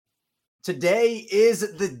Today is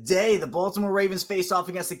the day the Baltimore Ravens face off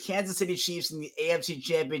against the Kansas City Chiefs in the AFC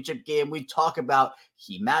Championship game. We talk about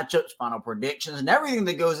key matchups, final predictions, and everything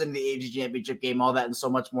that goes into the AFC Championship game, all that and so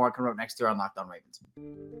much more coming up next year on Locked On Ravens.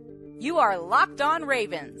 You are Locked On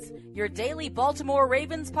Ravens, your daily Baltimore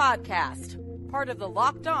Ravens podcast, part of the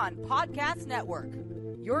Locked On Podcast Network,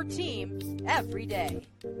 your team every day.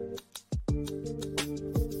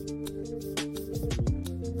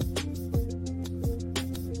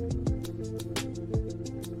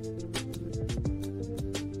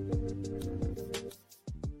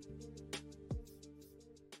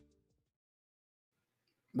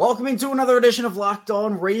 Welcome into another edition of Locked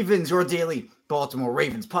On Ravens, your daily Baltimore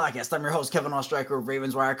Ravens podcast. I'm your host, Kevin Oestreicher of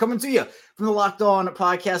Ravens Wire, coming to you from the Locked On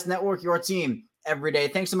Podcast Network, your team every day.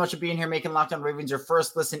 Thanks so much for being here, making Locked On Ravens your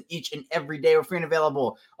first listen each and every day. We're free and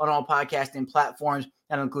available on all podcasting platforms.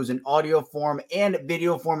 That includes an audio form and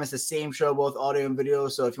video form. It's the same show, both audio and video.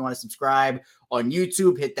 So if you want to subscribe on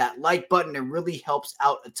YouTube, hit that like button. It really helps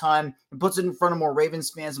out a ton. It puts it in front of more Ravens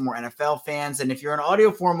fans and more NFL fans. And if you're an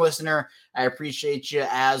audio form listener, I appreciate you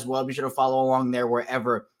as well. Be sure to follow along there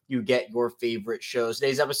wherever you get your favorite shows.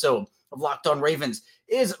 Today's episode of Locked On Ravens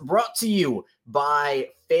is brought to you by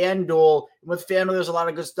FanDuel. With FanDuel, there's a lot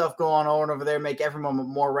of good stuff going on over there. Make every moment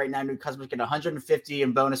more right now. New customers get $150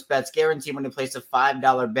 in bonus bets, guaranteed when they place a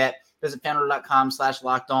 $5 bet. Visit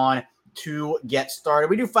FanDuel.com/LockedOn to get started.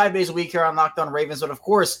 We do 5 days a week here on Locked On Ravens, but of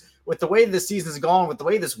course, with the way this season's gone, with the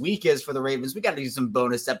way this week is for the Ravens, we got to do some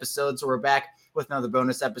bonus episodes. So we're back with another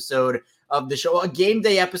bonus episode of the show, a game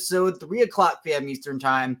day episode, 3 o'clock p.m. Eastern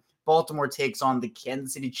time. Baltimore takes on the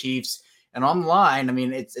Kansas City Chiefs. And online, I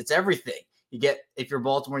mean, it's everything. You get, if you're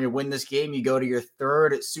Baltimore, you win this game, you go to your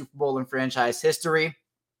third Super Bowl in franchise history.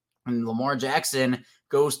 And Lamar Jackson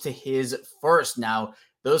goes to his first. Now,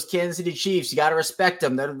 those Kansas City Chiefs, you got to respect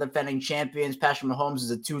them. They're the defending champions. Patrick Mahomes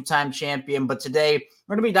is a 2-time champion. But today,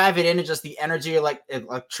 we're going to be diving into just the energy, like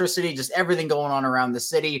electricity, just everything going on around the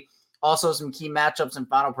city. Also, some key matchups and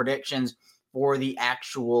final predictions for the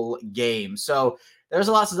actual game. So, there's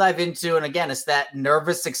a lot to dive into. And again, it's that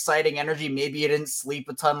nervous, exciting energy. Maybe you didn't sleep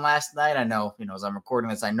a ton last night. I know, as I'm recording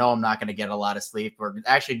this, I know I'm not going to get a lot of sleep. We're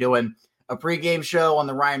actually doing a pregame show on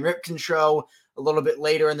the Ryan Ripken show a little bit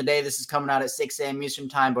later in the day. This is coming out at 6 a.m. Eastern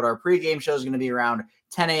time, but our pregame show is going to be around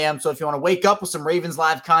 10 a.m. So if you want to wake up with some Ravens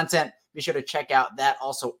live content, be sure to check out that.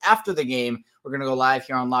 Also, after the game, we're going to go live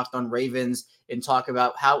here on Locked On Ravens and talk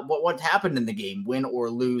about what happened in the game, win or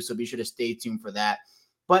lose. So be sure to stay tuned for that.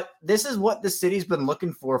 But this is what the city's been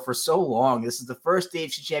looking for so long. This is the first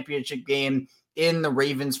AFC Championship game in the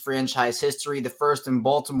Ravens franchise history, the first in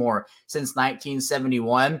Baltimore since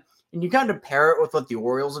 1971. And you kind of pair it with what the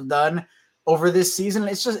Orioles have done over this season.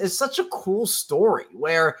 It's such a cool story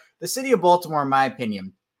where the city of Baltimore, in my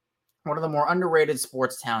opinion, one of the more underrated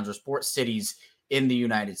sports towns or sports cities in the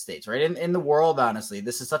United States, right? In the world, honestly.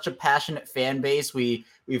 This is such a passionate fan base. We've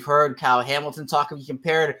heard Kyle Hamilton talk. He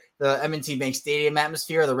compared the M&T Bank Stadium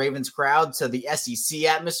atmosphere, the Ravens crowd, to the SEC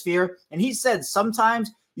atmosphere. And he said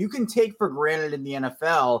sometimes you can take for granted in the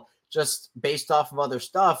NFL, just based off of other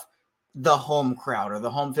stuff, the home crowd or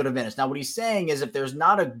the home field advantage. Now, what he's saying is if there's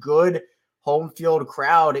not a good home field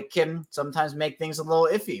crowd, it can sometimes make things a little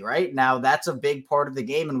iffy, right? Now, that's a big part of the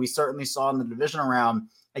game, and we certainly saw in the divisional round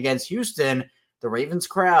against Houston, the Ravens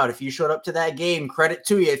crowd, if you showed up to that game, credit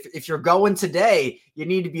to you. If you're going today, you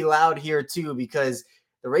need to be loud here too, because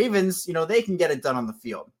the Ravens, they can get it done on the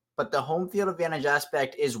field. But the home field advantage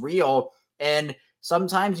aspect is real. And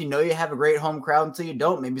sometimes, you have a great home crowd until you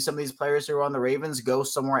don't. Maybe some of these players who are on the Ravens go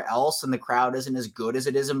somewhere else and the crowd isn't as good as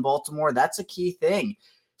it is in Baltimore. That's a key thing.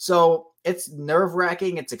 So it's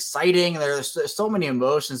nerve-wracking. It's exciting. There's so many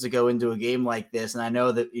emotions that go into a game like this. And I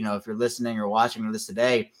know that, if you're listening or watching this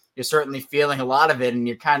today, you're certainly feeling a lot of it, and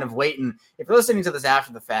you're kind of waiting. If you're listening to this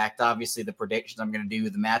after the fact, obviously the predictions I'm going to do,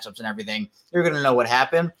 the matchups and everything, you're going to know what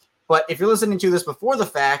happened. But if you're listening to this before the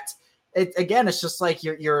fact, it's just like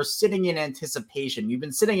you're sitting in anticipation. You've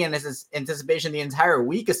been sitting in anticipation the entire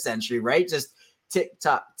week, essentially, right? Just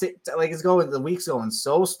tick-tock, tick-tock. Like the week's going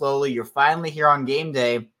so slowly. You're finally here on game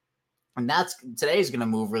day, and today's going to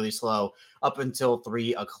move really slow up until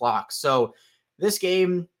 3 o'clock. So this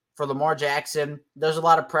game, for Lamar Jackson, there's a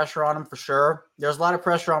lot of pressure on him for sure. There's a lot of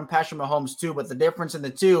pressure on Patrick Mahomes too, but the difference in the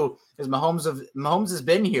two is Mahomes has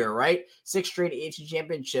been here, right? 6 straight AFC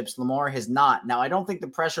championships. Lamar has not. Now, I don't think the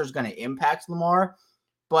pressure is going to impact Lamar,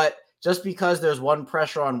 but just because there's one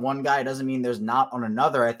pressure on one guy doesn't mean there's not on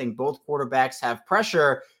another. I think both quarterbacks have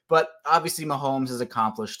pressure, but obviously Mahomes has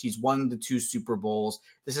accomplished. He's won the 2 Super Bowls.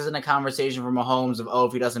 This isn't a conversation for Mahomes of,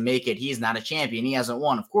 if he doesn't make it, he's not a champion. He hasn't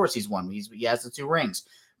won. Of course he's won. He has the 2 rings.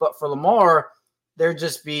 But for Lamar, there'd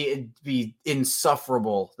just be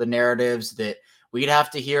insufferable, the narratives that we'd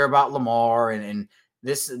have to hear about Lamar and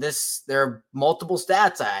this, there are multiple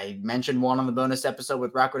stats. I mentioned one on the bonus episode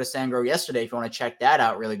with Rocco DeSangro yesterday. If you want to check that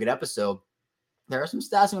out, really good episode. There are some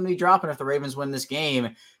stats I'm going to be dropping if the Ravens win this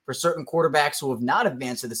game for certain quarterbacks who have not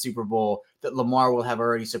advanced to the Super Bowl that Lamar will have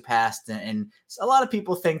already surpassed. And a lot of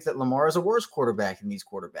people think that Lamar is a worse quarterback than these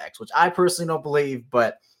quarterbacks, which I personally don't believe,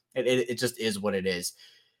 but it just is what it is.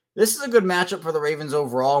 This is a good matchup for the Ravens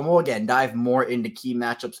overall, and we'll, again, dive more into key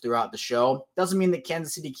matchups throughout the show. Doesn't mean that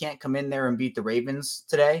Kansas City can't come in there and beat the Ravens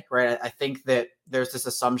today, right? I think that there's this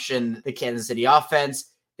assumption the Kansas City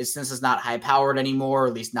offense, since it's not high-powered anymore, or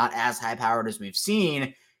at least not as high-powered as we've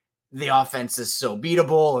seen, the offense is so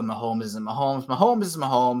beatable, and Mahomes isn't Mahomes. Mahomes is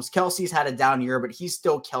Mahomes. Kelsey's had a down year, but he's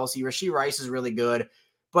still Kelsey. Rashee Rice is really good,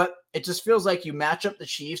 but it just feels like you match up the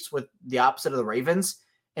Chiefs with the opposite of the Ravens,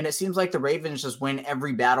 and it seems like the Ravens just win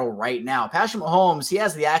every battle right now. Patrick Mahomes, he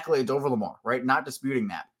has the accolades over Lamar, right? Not disputing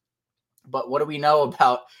that. But what do we know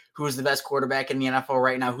about who's the best quarterback in the NFL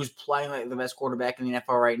right now? Who's playing like the best quarterback in the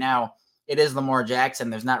NFL right now? It is Lamar Jackson.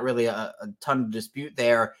 There's not really a ton of dispute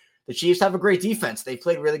there. The Chiefs have a great defense. They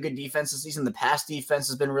played really good defense this season. The pass defense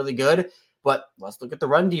has been really good. But let's look at the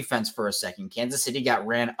run defense for a second. Kansas City got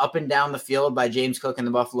ran up and down the field by James Cook and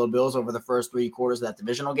the Buffalo Bills over the first 3 quarters of that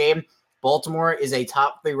divisional game. Baltimore is a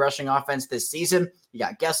top 3 rushing offense this season. You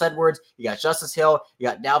got Gus Edwards, you got Justice Hill, you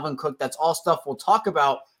got Dalvin Cook. That's all stuff we'll talk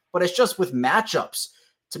about, but it's just with matchups.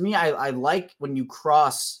 To me, I like when you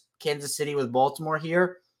cross Kansas City with Baltimore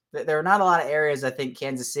here. There are not a lot of areas I think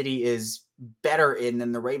Kansas City is better in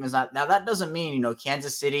than the Ravens. Now, that doesn't mean,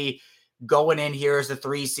 Kansas City going in here as the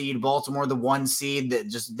 3 seed, Baltimore the 1 seed, that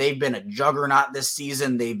just they've been a juggernaut this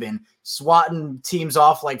season. They've been swatting teams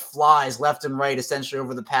off like flies left and right, essentially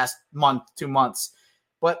over the past month, 2 months.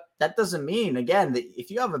 But that doesn't mean, again, that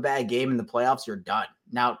if you have a bad game in the playoffs, you're done.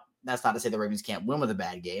 Now, that's not to say the Ravens can't win with a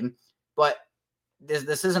bad game, but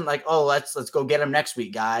this isn't like, oh, let's go get them next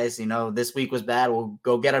week, guys. This week was bad. We'll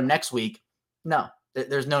go get them next week. No,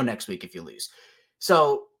 there's no next week if you lose.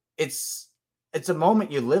 So it's a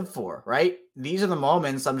moment you live for, right? These are the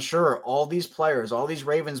moments I'm sure all these players, all these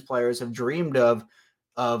Ravens players have dreamed of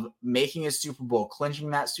making a Super Bowl,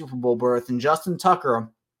 clinching that Super Bowl berth. And Justin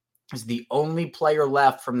Tucker is the only player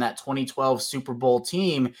left from that 2012 Super Bowl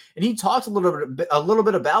team. And he talked a little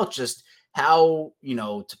bit about just how,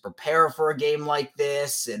 to prepare for a game like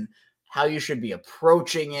this and how you should be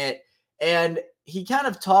approaching it. And he kind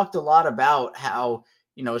of talked a lot about how,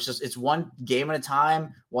 it's one game at a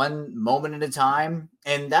time, one moment at a time.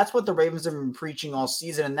 And that's what the Ravens have been preaching all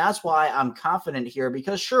season. And that's why I'm confident here,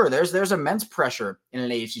 because sure, there's immense pressure in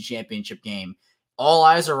an AFC Championship game. All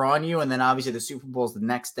eyes are on you. And then obviously the Super Bowl is the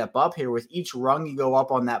next step up here. With each rung you go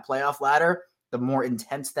up on that playoff ladder, the more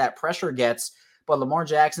intense that pressure gets. But Lamar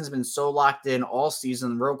Jackson's been so locked in all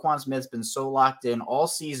season. Roquan Smith's been so locked in all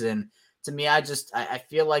season. To me, I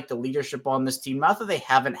feel like the leadership on this team, not that they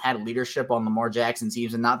haven't had leadership on Lamar Jackson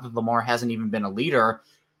teams and not that Lamar hasn't even been a leader,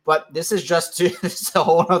 but this is just it's a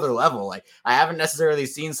whole other level. Like, I haven't necessarily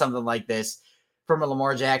seen something like this from a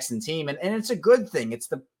Lamar Jackson team. And it's a good thing. It's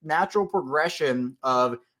the natural progression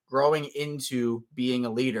of growing into being a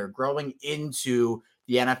leader, growing into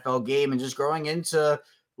the NFL game, and just growing into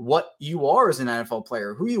what you are as an NFL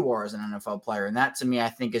player, who you are as an NFL player. And that, to me, I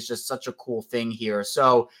think is just such a cool thing here.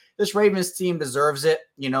 So this Ravens team deserves it.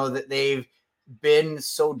 That they've been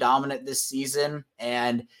so dominant this season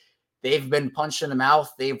and they've been punched in the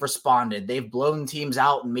mouth. They've responded. They've blown teams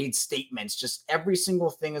out and made statements. Just every single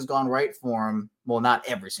thing has gone right for them. Well, not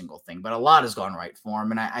every single thing, but a lot has gone right for them.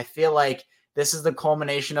 And I feel like this is the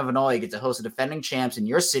culmination of it all. You get to host a defending champs in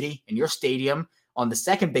your city, in your stadium, on the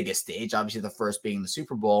second biggest stage, obviously the first being the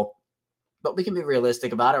Super Bowl. But we can be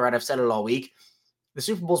realistic about it, right? I've said it all week. The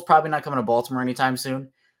Super Bowl is probably not coming to Baltimore anytime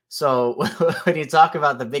soon. So when you talk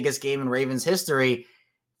about the biggest game in Ravens history,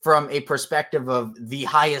 from a perspective of the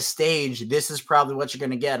highest stage, this is probably what you're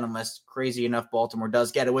going to get, unless crazy enough Baltimore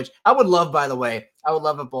does get it, which I would love, by the way. I would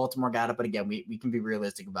love if Baltimore got it. But again, we can be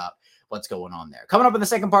realistic about what's going on there. Coming up in the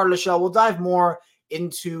second part of the show, we'll dive more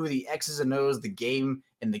into the X's and O's, the game,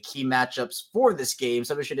 and the key matchups for this game.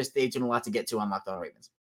 So we should just stay tuned. A lot to get to on Locked On Ravens.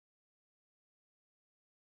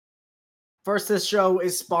 First, this show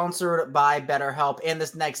is sponsored by BetterHelp, and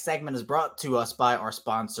this next segment is brought to us by our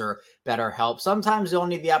sponsor, BetterHelp. Sometimes you'll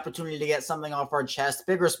need the opportunity to get something off our chest,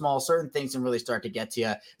 big or small. Certain things can really start to get to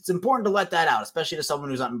you. It's important to let that out, especially to someone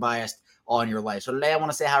who's unbiased on your life. So today I want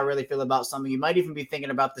to say how I really feel about something. You might even be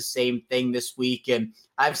thinking about the same thing this week, and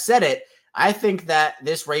I've said it. I think that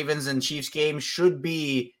this Ravens and Chiefs game should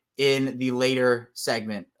be in the later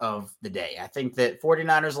segment of the day. I think that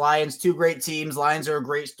 49ers, Lions, two great teams. Lions are a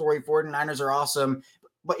great story. 49ers are awesome.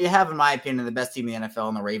 But you have, in my opinion, the best team in the NFL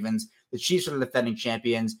in the Ravens. The Chiefs are the defending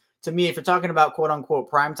champions. To me, if you're talking about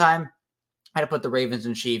quote-unquote primetime, I'd put the Ravens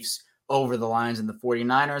and Chiefs over the Lions and the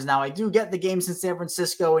 49ers. Now, I do get the games in San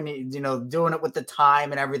Francisco and, doing it with the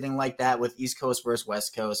time and everything like that with East Coast versus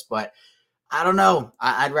West Coast. But I don't know.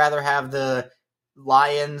 I'd rather have the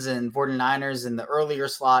Lions and 49ers in the earlier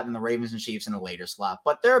slot and the Ravens and Chiefs in the later slot.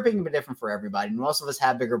 But they're a bit different for everybody. Most of us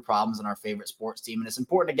have bigger problems than our favorite sports team. And it's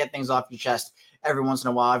important to get things off your chest every once in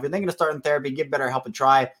a while. If you're thinking of starting therapy, give BetterHelp a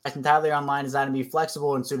try. It's entirely online, designed to be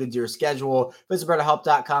flexible and suited to your schedule. Visit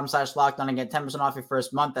BetterHelp.com/lockedon and get 10% off your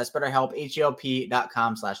first month. That's BetterHelp,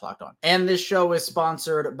 HELP.com/lockedon. And this show is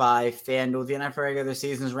sponsored by FanDuel. The NFL regular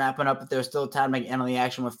season is wrapping up, but there's still time to make any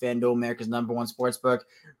action with FanDuel, America's #1 sportsbook.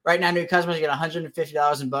 Right now, new customers get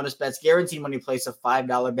 $150 in bonus bets guaranteed when you place a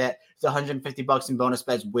 $5 bet. It's $150 in bonus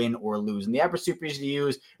bets, win or lose. And the app is super easy to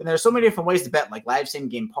use. And there's so many different ways to bet, like live same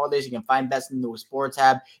game parlays. You can find bets in the sports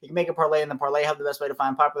tab. You can make a parlay in the parlay hub, the best way to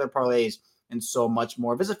find popular parlays, and so much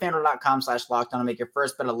more. Visit FanDuel.com/lockedon and make your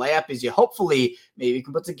first bet a layup as you hopefully maybe you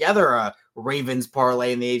can put together a Ravens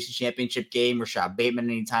parlay in the AFC Championship game. Rashad Bateman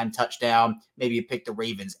anytime touchdown. Maybe you pick the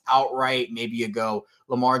Ravens outright. Maybe you go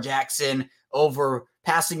Lamar Jackson over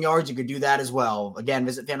passing yards. You could do that as well. Again,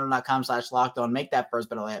 visit FanDuel.com/lockedon. Make that first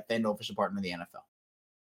bet a layup. FanDuel, official partner of the NFL.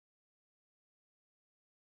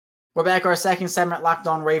 We're back, our second segment, Locked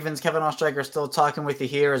On Ravens. Kevin Oestreicher still talking with you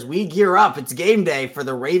here as we gear up. It's game day for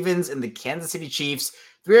the Ravens and the Kansas City Chiefs,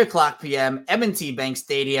 3 o'clock p.m., M&T Bank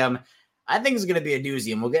Stadium. I think it's going to be a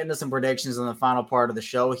doozy, and we'll get into some predictions in the final part of the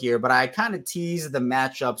show here, but I kind of teased the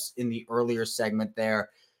matchups in the earlier segment there,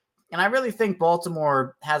 and I really think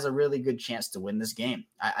Baltimore has a really good chance to win this game.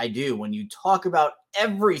 I do. When you talk about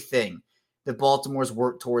everything that Baltimore's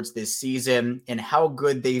worked towards this season and how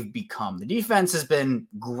good they've become. The defense has been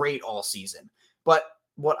great all season, but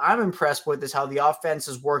what I'm impressed with is how the offense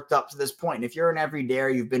has worked up to this point. And if you're an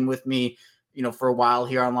everydayer, you've been with me, for a while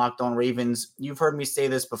here on Locked On Ravens, you've heard me say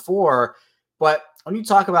this before, but when you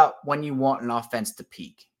talk about when you want an offense to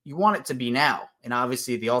peak, you want it to be now. And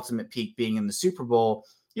obviously the ultimate peak being in the Super Bowl,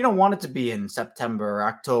 you don't want it to be in September,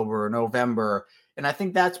 October, November. And I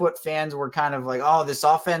think that's what fans were kind of like, oh, this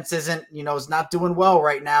offense isn't, it's not doing well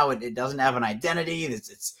right now. It doesn't have an identity.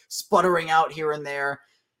 It's sputtering out here and there.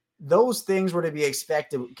 Those things were to be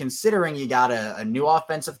expected considering you got a new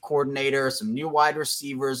offensive coordinator, some new wide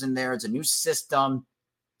receivers in there. It's a new system.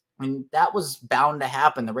 And that was bound to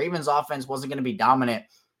happen. The Ravens offense wasn't going to be dominant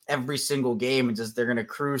every single game and just they're going to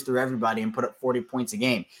cruise through everybody and put up 40 points a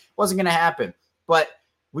game. It wasn't going to happen. But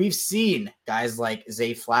we've seen guys like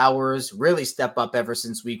Zay Flowers really step up ever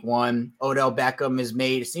since week 1. Odell Beckham has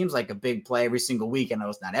made, it seems like a big play every single week. I know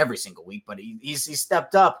it's not every single week, but he's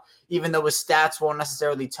stepped up, even though his stats won't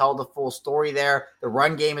necessarily tell the full story there. The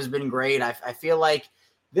run game has been great. I feel like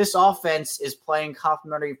this offense is playing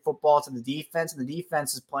complementary football to the defense, and the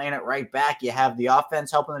defense is playing it right back. You have the offense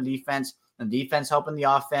helping the defense, and the defense helping the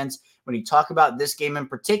offense. When you talk about this game in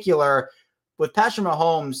particular, with Patrick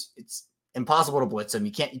Mahomes, it's impossible to blitz him.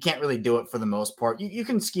 You can't really do it for the most part. You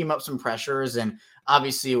can scheme up some pressures, and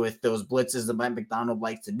obviously with those blitzes that Mike McDonald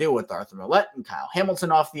likes to do with Arthur Millette and Kyle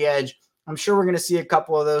Hamilton off the edge, I'm sure we're going to see a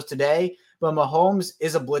couple of those today. But Mahomes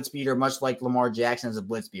is a blitz beater, much like Lamar Jackson is a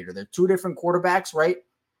blitz beater. They're two different quarterbacks, right?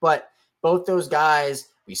 But both those guys,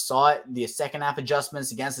 we saw it, the second half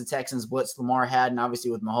adjustments against the Texans blitz Lamar had, and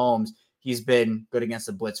obviously with Mahomes, he's been good against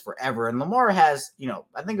the blitz forever. And Lamar has,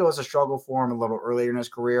 I think it was a struggle for him a little earlier in his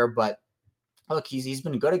career, but look, he's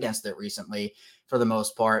been good against it recently for the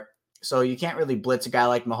most part. So you can't really blitz a guy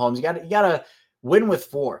like Mahomes. You got to win with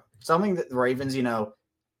 4. Something that the Ravens,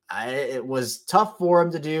 it was tough for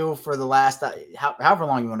him to do for the last, however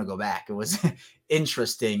long you want to go back. It was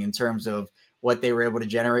interesting in terms of what they were able to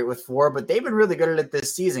generate with 4, but they've been really good at it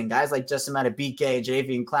this season. Guys like Justin BK,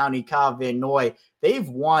 Javian Clowney, Kyle Van Noy, they've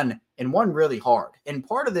won and won really hard. And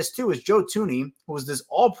part of this too is Joe Thuney, who was this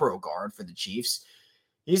all-pro guard for the Chiefs.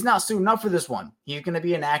 He's not suiting up for this one. He's going to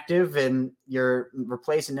be inactive, and you're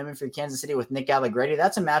replacing him for Kansas City with Nick Allegretti.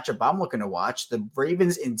 That's a matchup I'm looking to watch. The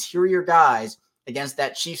Ravens interior guys against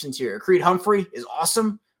that Chiefs interior. Creed Humphrey is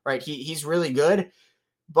awesome, right? He's really good,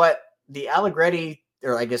 but the Allegretti,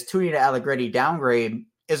 or I guess Thuney to Allegretti downgrade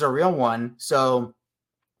is a real one. So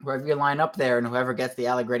whoever you line up there and whoever gets the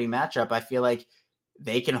Allegretti matchup, I feel like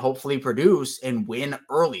they can hopefully produce and win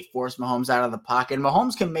early, force Mahomes out of the pocket. And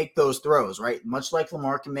Mahomes can make those throws, right? Much like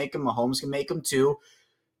Lamar can make them, Mahomes can make them too.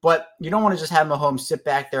 But you don't want to just have Mahomes sit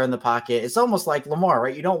back there in the pocket. It's almost like Lamar,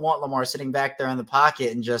 right? You don't want Lamar sitting back there in the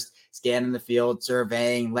pocket and just scanning the field,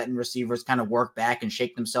 surveying, letting receivers kind of work back and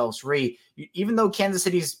shake themselves free. Even though Kansas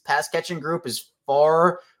City's pass catching group is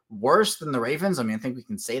far worse than the Ravens, I mean, I think we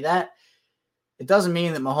can say that. It doesn't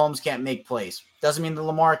mean that Mahomes can't make plays. Doesn't mean that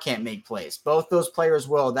Lamar can't make plays. Both those players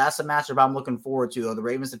will. That's a matchup I'm looking forward to, though. The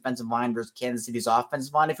Ravens defensive line versus Kansas City's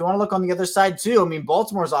offensive line. If you want to look on the other side, too, I mean,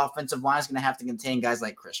 Baltimore's offensive line is going to have to contain guys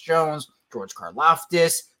like Chris Jones, George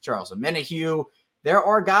Karlaftis, Charles Omenihu. There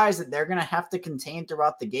are guys that they're going to have to contain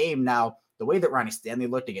throughout the game. Now, the way that Ronnie Stanley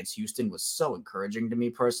looked against Houston was so encouraging to me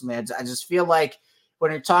personally. I just feel like when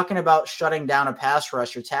you're talking about shutting down a pass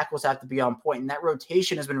rush, your tackles have to be on point, and that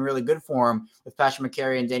rotation has been really good for him with Patrick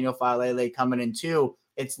McCary and Daniel Faalele coming in too.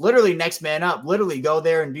 It's literally next man up. Literally go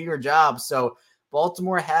there and do your job. So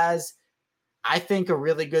Baltimore has, I think, a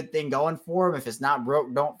really good thing going for him. If it's not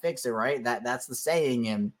broke, don't fix it, right? That's the saying,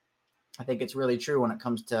 and I think it's really true when it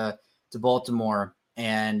comes to Baltimore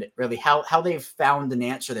and really how they've found an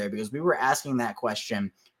answer there, because we were asking that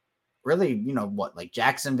question really, like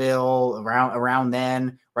Jacksonville around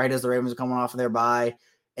then, right as the Ravens were coming off of their bye.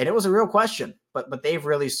 And it was a real question, but they've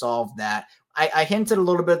really solved that. I hinted a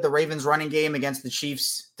little bit at the Ravens running game against the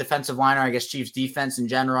Chiefs defensive line, or I guess Chiefs defense in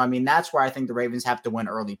general. I mean, that's where I think the Ravens have to win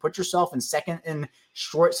early. Put yourself in second in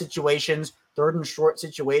short situations, third and short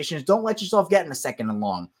situations. Don't let yourself get in a second and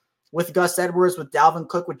long. With Gus Edwards, with Dalvin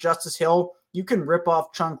Cook, with Justice Hill, you can rip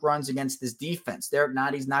off chunk runs against this defense.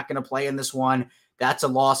 He's not going to play in this one. That's a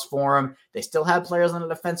loss for him. They still have players on the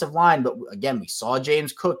defensive line, but again, we saw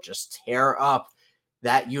James Cook just tear up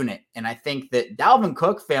that unit. And I think that Dalvin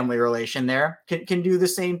Cook family relation there can do the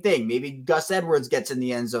same thing. Maybe Gus Edwards gets in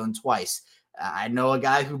the end zone twice. I know a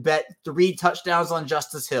guy who bet 3 touchdowns on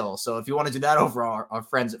Justice Hill. So if you want to do that over our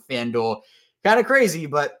friends at FanDuel, kind of crazy,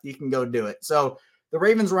 but you can go do it. So the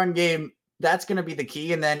Ravens run game, that's going to be the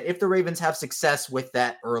key. And then if the Ravens have success with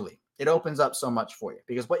that early, it opens up so much for you,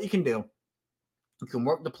 because what you can do, you can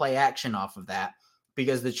work the play action off of that,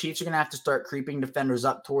 because the Chiefs are going to have to start creeping defenders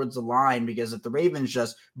up towards the line, because if the Ravens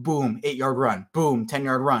just boom, 8-yard run, boom,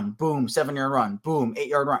 10-yard run, boom, 7-yard run, boom,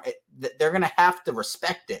 8-yard run, they're going to have to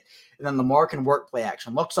respect it. And then Lamar can work play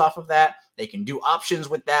action looks off of that. They can do options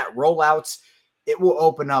with that, rollouts. It will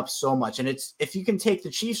open up so much. And if you can take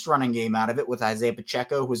the Chiefs running game out of it with Isaiah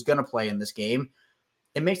Pacheco, who's going to play in this game,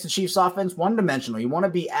 it makes the Chiefs offense one-dimensional. You want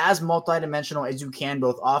to be as multi-dimensional as you can,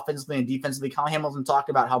 both offensively and defensively. Colin Hamilton talked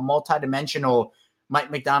about how multi-dimensional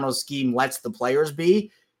Mike McDonald's scheme lets the players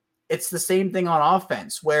be. It's the same thing on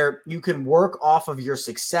offense, where you can work off of your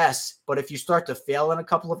success, but if you start to fail in a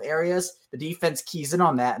couple of areas, the defense keys in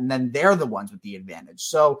on that, and then they're the ones with the advantage.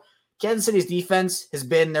 So Kansas City's defense has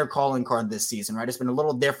been their calling card this season, right? It's been a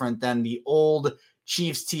little different than the old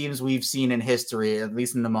Chiefs teams we've seen in history, at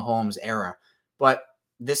least in the Mahomes era. But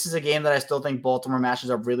this is a game that I still think Baltimore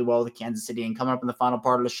matches up really well with Kansas City. And coming up in the final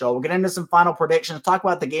part of the show, we'll get into some final predictions, talk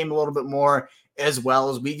about the game a little bit more, as well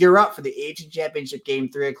as we gear up for the AFC Championship game,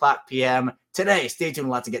 3:00 p.m. today. Stay tuned.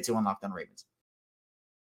 Lots to get to on Locked On Ravens.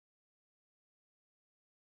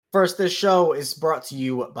 First, this show is brought to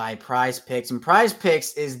you by Prize Picks. And Prize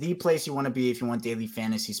Picks is the place you want to be if you want daily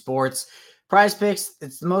fantasy sports. Prize Picks,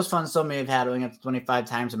 it's the most fun so many have had, going up to 25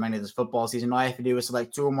 times in many of this football season. All you have to do is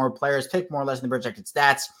select 2 or more players, pick more or less than the projected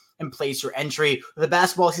stats, and place your entry. With the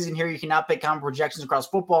basketball season here, you can now pick common projections across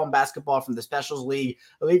football and basketball from the Specials League,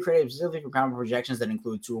 a league created specifically for common projections that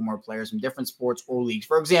include 2 or more players from different sports or leagues.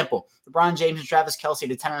 For example, LeBron James and Travis Kelce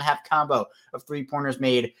had a 10.5 combo of 3-pointers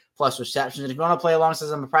made plus receptions. And if you want to play alongside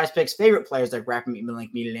some of Prize Picks' favorite players like Rack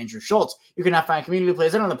McMillan and Andrew Schultz, you can now find community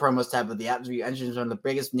plays in on the promos tab of the app. So you enter one of the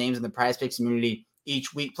biggest names in the Prize Picks community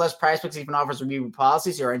each week. Plus, Prize Picks even offers review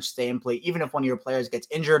policies, so you're interested to stay and play even if one of your players gets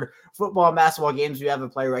injured. Football and basketball games, you have a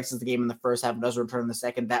player exits the game in the first half and doesn't return in the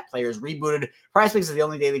second. That player is rebooted. Prize Picks is the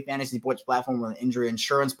only daily fantasy sports platform with an injury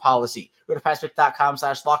insurance policy. Go to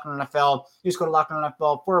prizepicks.com/LockedOnNFL. Use code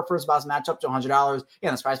LockedOnNFL for a first deposit match up to $100. Again,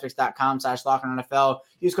 that's prizepicks.com/LockedOnNFL.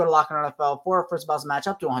 Use code LockedOnNFL for a first deposit match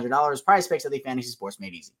up to $100. Prize Picks, daily fantasy sports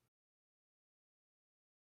made easy.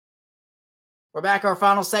 We're back. Our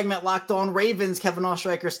final segment, Locked On Ravens. Kevin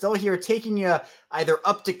Ostreicher still here, taking you either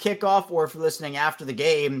up to kickoff, or if you're listening after the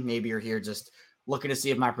game, maybe you're here just looking to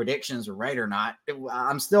see if my predictions are right or not.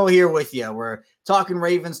 I'm still here with you. We're talking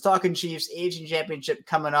Ravens, talking Chiefs, AFC Championship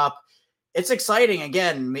coming up. It's exciting.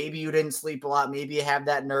 Again, maybe you didn't sleep a lot. Maybe you have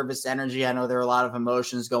that nervous energy. I know there are a lot of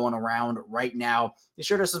emotions going around right now. Be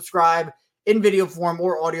sure to subscribe in video form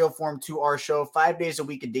or audio form to our show 5 days a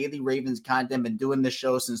week of daily Ravens content. Been doing this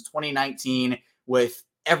show since 2019 with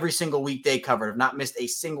every single weekday covered. I've not missed a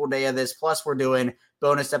single day of this. Plus, we're doing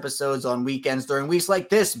bonus episodes on weekends during weeks like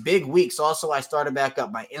this, big weeks. Also, I started back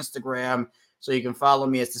up my Instagram, so you can follow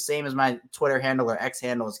me. It's the same as my Twitter handle or X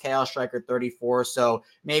handle. It's ChaosStriker34. So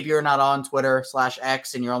maybe you're not on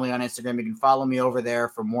Twitter/X and you're only on Instagram. You can follow me over there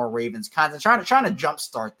for more Ravens content. Trying to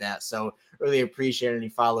jumpstart that. So really appreciate any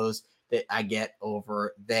follows that I get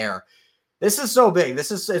over there. This is so big.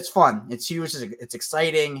 It's fun. It's huge. It's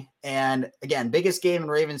exciting. And again, biggest game in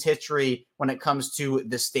Ravens history when it comes to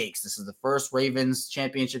the stakes. This is the first Ravens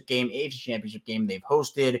championship game, AFC championship game they've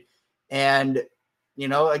hosted. And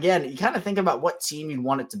again, you kind of think about what team you'd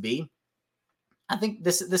want it to be. I think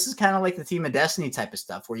this is kind of like the team of destiny type of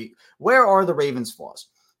stuff where are the Ravens' flaws?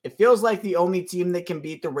 It feels like the only team that can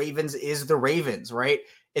beat the Ravens is the Ravens, right?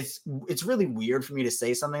 It's really weird for me to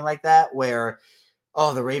say something like that where,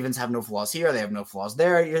 oh, the Ravens have no flaws here, they have no flaws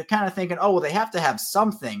there. You're kind of thinking, oh, well, they have to have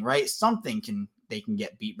something, right? Something they can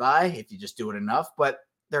get beat by if you just do it enough, but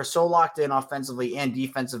they're so locked in offensively and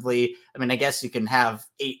defensively. I mean, I guess you can have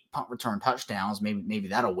 8 punt return touchdowns. Maybe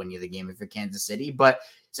that'll win you the game if you're Kansas City. But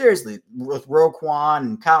seriously, with Roquan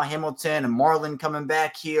and Kyle Hamilton and Marlon coming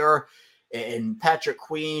back here and Patrick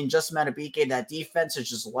Queen, Justin Madubuike, that defense is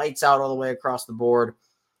just lights out all the way across the board.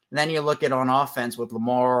 And then you look at on offense with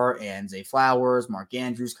Lamar and Zay Flowers, Mark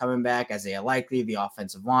Andrews coming back, Isaiah Likely, the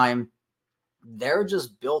offensive line. They're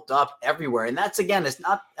just built up everywhere. And that's, again,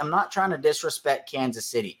 I'm not trying to disrespect Kansas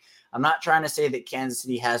City. I'm not trying to say that Kansas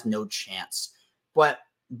City has no chance. But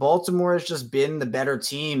Baltimore has just been the better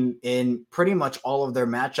team in pretty much all of their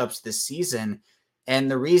matchups this season.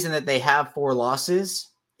 And the reason that they have 4 losses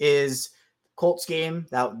is Colts game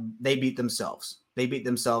that they beat themselves. They beat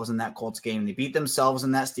themselves in that Colts game. They beat themselves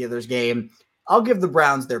in that Steelers game. I'll give the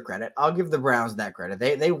Browns their credit. I'll give the Browns that credit.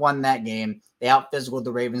 They won that game. They out-physicaled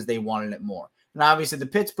the Ravens. They wanted it more. And obviously the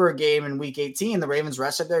Pittsburgh game in Week 18, the Ravens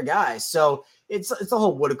rested their guys. So it's a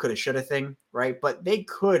whole woulda, coulda, shoulda thing, right? But they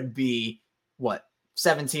could be,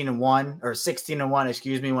 17-1 or 16-1,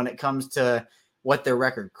 excuse me, when it comes to what their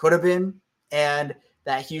record could have been. And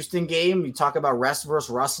that Houston game, you talk about rest versus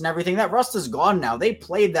rust and everything. That rust is gone now. They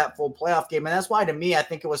played that full playoff game. And that's why, to me, I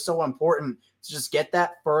think it was so important to just get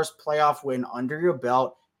that first playoff win under your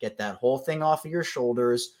belt, get that whole thing off of your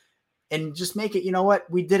shoulders, and just make it, you know what,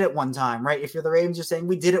 we did it one time, right? If you're the Ravens, you're saying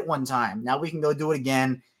we did it one time. Now we can go do it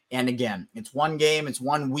again and again. It's one game. It's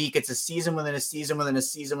 1 week. It's a season within a season within a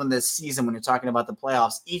season within a season when you're talking about the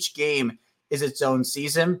playoffs. Each game is its own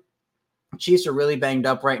season. Chiefs are really banged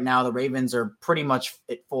up right now. The Ravens are pretty much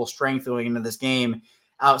at full strength going into this game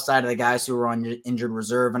outside of the guys who are on injured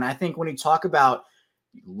reserve. And I think when you talk about,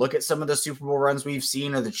 look at some of the Super Bowl runs we've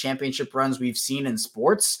seen or the championship runs we've seen in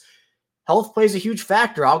sports, health plays a huge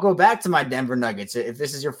factor. I'll go back to my Denver Nuggets. If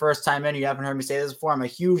this is your first time in, you haven't heard me say this before, I'm a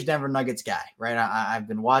huge Denver Nuggets guy, right? I've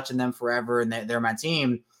been watching them forever, and they're my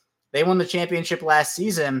team. They won the championship last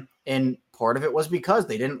season, and part of it was because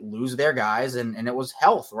they didn't lose their guys, and it was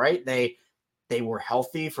health, right? They were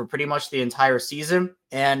healthy for pretty much the entire season,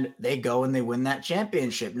 and they go and they win that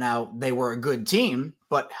championship. Now, they were a good team,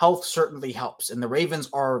 but health certainly helps, and the Ravens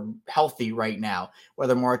are healthy right now.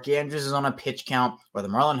 Whether Mark Andrews is on a pitch count, whether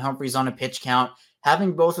Marlon Humphrey's on a pitch count,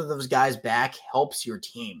 having both of those guys back helps your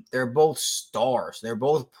team. They're both stars. They're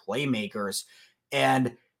both playmakers,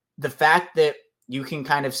 and the fact that you can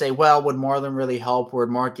kind of say, well, would Marlon really help? Would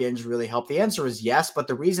Mark Andrews really help? The answer is yes, but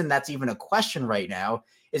the reason that's even a question right now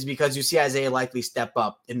is because you see Isaiah Likely step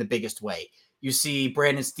up in the biggest way. You see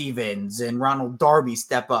Brandon Stevens and Ronald Darby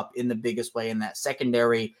step up in the biggest way in that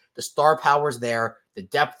secondary. The star power's there. The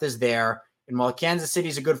depth is there. And while Kansas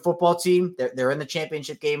City's a good football team, they're in the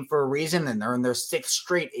championship game for a reason, and they're in their 6th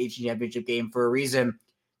straight AFC championship game for a reason.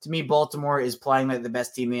 To me, Baltimore is playing like the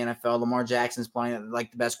best team in the NFL. Lamar Jackson's playing like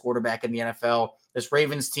the best quarterback in the NFL. This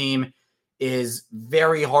Ravens team is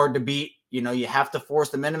very hard to beat. You know, you have to force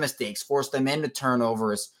them into mistakes, force them into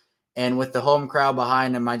turnovers. And with the home crowd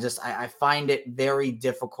behind them, I find it very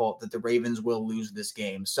difficult that the Ravens will lose this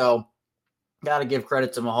game. So got to give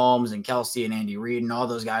credit to Mahomes and Kelsey and Andy Reid and all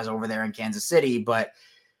those guys over there in Kansas City. But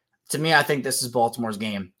to me, I think this is Baltimore's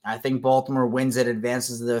game. I think Baltimore wins it,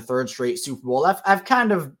 advances to their 3rd straight Super Bowl. I've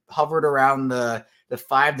kind of hovered around the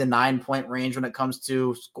 5 to 9 point range when it comes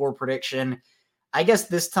to score prediction. I guess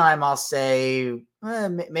this time I'll say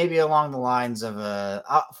maybe along the lines of a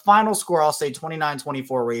final score. I'll say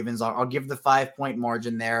 29-24 Ravens. I'll give the 5-point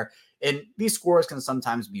margin there. And these scores can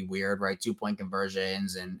sometimes be weird, right? 2-point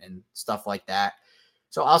conversions and stuff like that.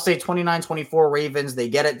 So I'll say 29-24 Ravens. They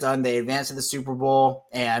get it done. They advance to the Super Bowl,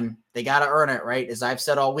 and they got to earn it, right? As I've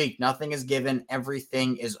said all week, nothing is given.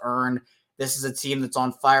 Everything is earned. This is a team that's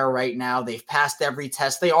on fire right now. They've passed every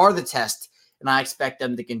test. They are the test, and I expect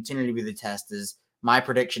them to continue to be the test as my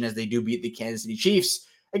prediction is they do beat the Kansas City Chiefs.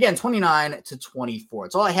 Again, 29-24.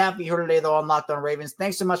 It's all I have for you here today, though, on Locked On Ravens.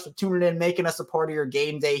 Thanks so much for tuning in, making us a part of your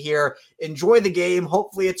game day here. Enjoy the game.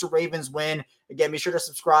 Hopefully it's a Ravens win. Again, be sure to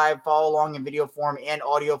subscribe, follow along in video form and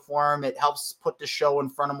audio form. It helps put the show in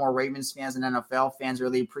front of more Ravens fans and NFL fans.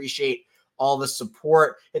 Really appreciate all the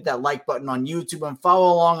support. Hit that like button on YouTube and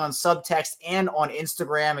follow along on Subtext and on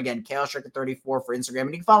Instagram. Again, KaosStriker34 for Instagram.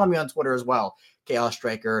 And you can follow me on Twitter as well,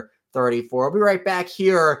 KaosStriker34. I'll be right back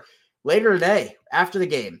here later today, after the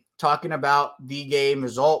game, talking about the game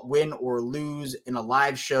result, win or lose, in a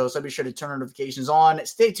live show. So be sure to turn notifications on.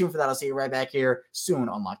 Stay tuned for that. I'll see you right back here soon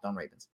on Locked On Ravens.